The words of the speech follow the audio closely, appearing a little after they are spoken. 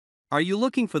Are you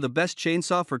looking for the best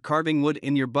chainsaw for carving wood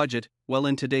in your budget? Well,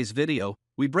 in today's video,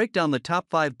 we break down the top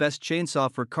 5 best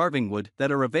chainsaw for carving wood that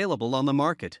are available on the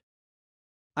market.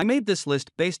 I made this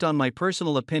list based on my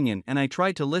personal opinion, and I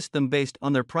tried to list them based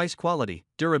on their price, quality,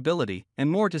 durability, and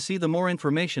more to see the more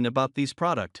information about these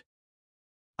products.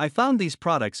 I found these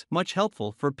products much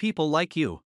helpful for people like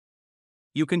you.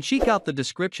 You can check out the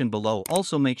description below.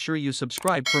 Also make sure you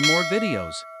subscribe for more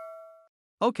videos.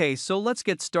 Okay, so let's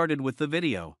get started with the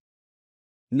video.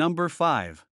 Number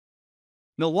 5.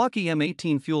 Milwaukee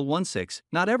M18 Fuel 16.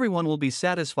 Not everyone will be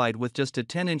satisfied with just a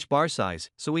 10-inch bar size,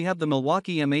 so we have the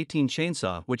Milwaukee M18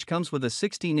 chainsaw, which comes with a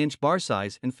 16-inch bar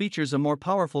size and features a more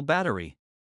powerful battery.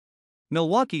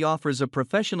 Milwaukee offers a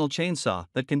professional chainsaw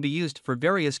that can be used for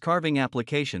various carving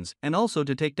applications and also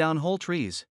to take down whole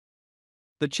trees.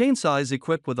 The chainsaw is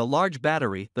equipped with a large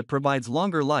battery that provides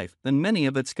longer life than many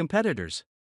of its competitors.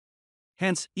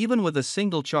 Hence, even with a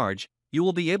single charge, you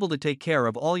will be able to take care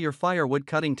of all your firewood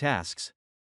cutting tasks.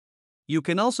 You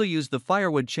can also use the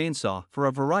firewood chainsaw for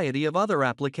a variety of other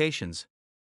applications.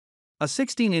 A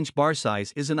 16-inch bar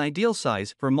size is an ideal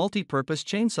size for multi-purpose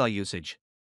chainsaw usage.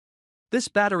 This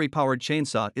battery-powered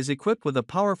chainsaw is equipped with a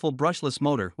powerful brushless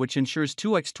motor which ensures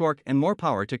 2x torque and more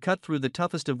power to cut through the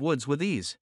toughest of woods with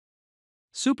ease.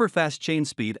 Super-fast chain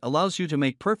speed allows you to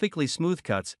make perfectly smooth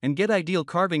cuts and get ideal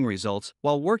carving results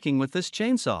while working with this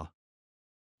chainsaw.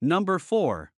 Number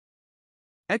 4.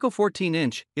 Echo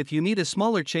 14-inch. If you need a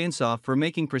smaller chainsaw for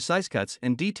making precise cuts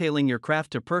and detailing your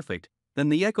craft to perfect, then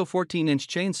the Echo 14-inch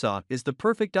chainsaw is the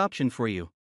perfect option for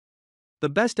you. The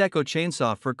best Echo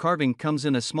chainsaw for carving comes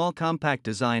in a small compact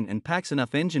design and packs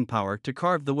enough engine power to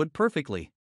carve the wood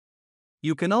perfectly.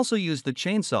 You can also use the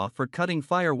chainsaw for cutting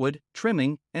firewood,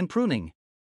 trimming, and pruning.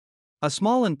 A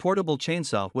small and portable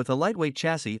chainsaw with a lightweight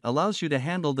chassis allows you to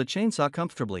handle the chainsaw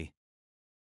comfortably.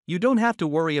 You don't have to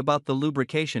worry about the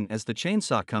lubrication as the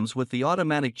chainsaw comes with the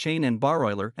automatic chain and bar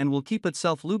oiler and will keep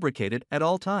itself lubricated at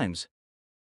all times.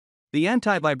 The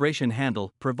anti-vibration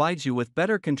handle provides you with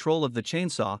better control of the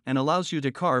chainsaw and allows you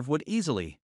to carve wood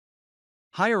easily.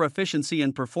 Higher efficiency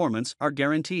and performance are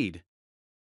guaranteed.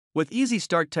 With Easy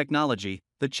Start technology,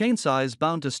 the chainsaw is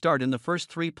bound to start in the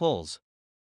first 3 pulls.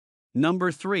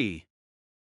 Number 3.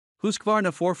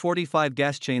 Husqvarna 445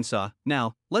 gas chainsaw.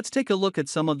 Now, let's take a look at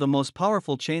some of the most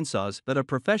powerful chainsaws that a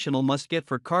professional must get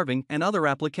for carving and other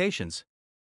applications.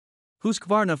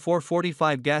 Husqvarna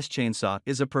 445 gas chainsaw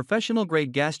is a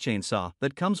professional-grade gas chainsaw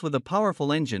that comes with a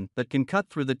powerful engine that can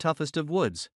cut through the toughest of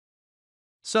woods.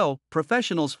 So,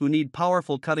 professionals who need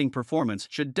powerful cutting performance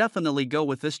should definitely go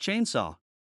with this chainsaw.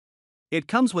 It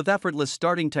comes with effortless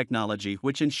starting technology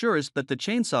which ensures that the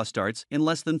chainsaw starts in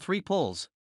less than 3 pulls.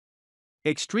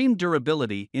 Extreme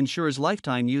durability ensures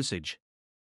lifetime usage.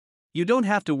 You don't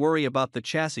have to worry about the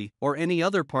chassis or any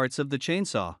other parts of the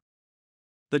chainsaw.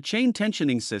 The chain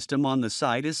tensioning system on the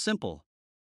side is simple.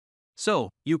 So,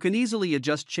 you can easily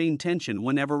adjust chain tension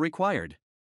whenever required.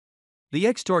 The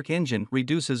X-Torque engine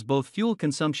reduces both fuel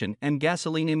consumption and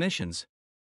gasoline emissions.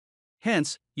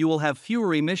 Hence, you will have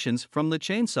fewer emissions from the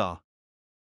chainsaw.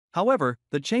 However,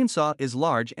 the chainsaw is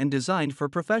large and designed for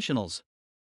professionals.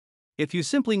 If you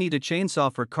simply need a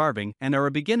chainsaw for carving and are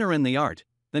a beginner in the art,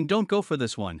 then don't go for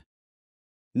this one.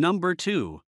 Number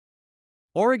 2.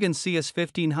 Oregon CS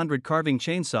 1500 carving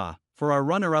chainsaw. For our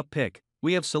runner-up pick,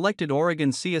 we have selected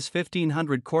Oregon CS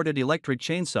 1500 corded electric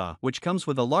chainsaw, which comes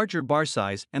with a larger bar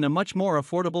size and a much more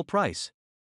affordable price.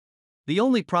 The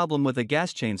only problem with a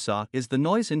gas chainsaw is the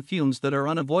noise and fumes that are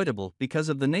unavoidable because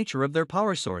of the nature of their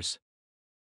power source.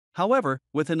 However,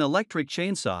 with an electric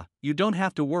chainsaw, you don't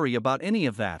have to worry about any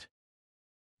of that.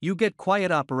 You get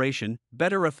quiet operation,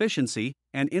 better efficiency,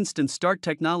 and instant start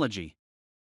technology.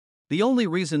 The only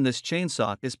reason this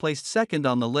chainsaw is placed second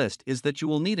on the list is that you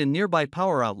will need a nearby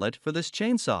power outlet for this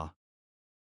chainsaw.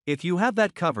 If you have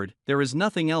that covered, there is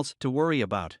nothing else to worry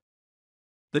about.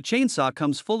 The chainsaw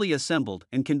comes fully assembled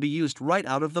and can be used right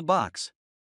out of the box.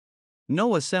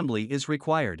 No assembly is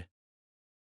required.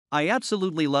 I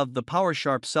absolutely love the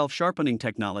PowerSharp self-sharpening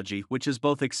technology, which is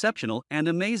both exceptional and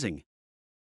amazing.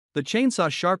 The chainsaw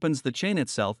sharpens the chain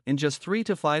itself in just 3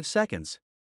 to 5 seconds.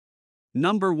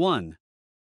 Number 1.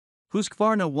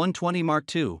 Husqvarna 120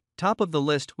 Mark II. Top of the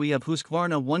list, we have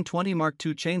Husqvarna 120 Mark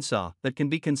II chainsaw that can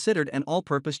be considered an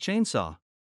all-purpose chainsaw.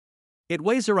 It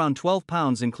weighs around 12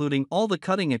 pounds including all the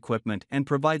cutting equipment and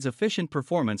provides efficient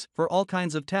performance for all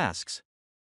kinds of tasks.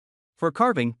 For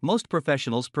carving, most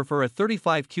professionals prefer a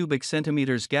 35 cubic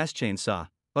centimeters gas chainsaw,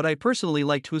 but I personally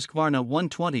liked Husqvarna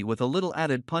 120 with a little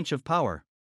added punch of power.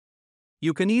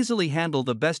 You can easily handle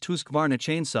the best Husqvarna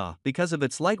chainsaw because of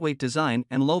its lightweight design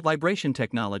and low vibration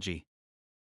technology.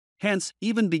 Hence,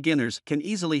 even beginners can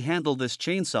easily handle this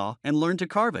chainsaw and learn to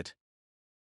carve it.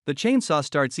 The chainsaw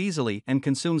starts easily and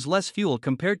consumes less fuel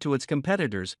compared to its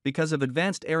competitors because of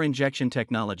advanced air injection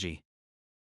technology.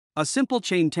 A simple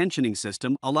chain tensioning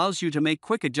system allows you to make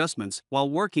quick adjustments while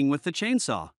working with the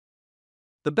chainsaw.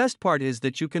 The best part is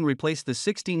that you can replace the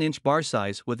 16-inch bar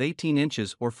size with 18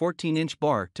 inches or 14-inch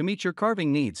bar to meet your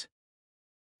carving needs.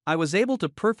 I was able to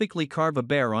perfectly carve a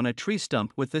bear on a tree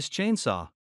stump with this chainsaw.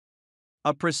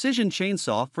 A precision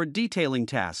chainsaw for detailing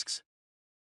tasks.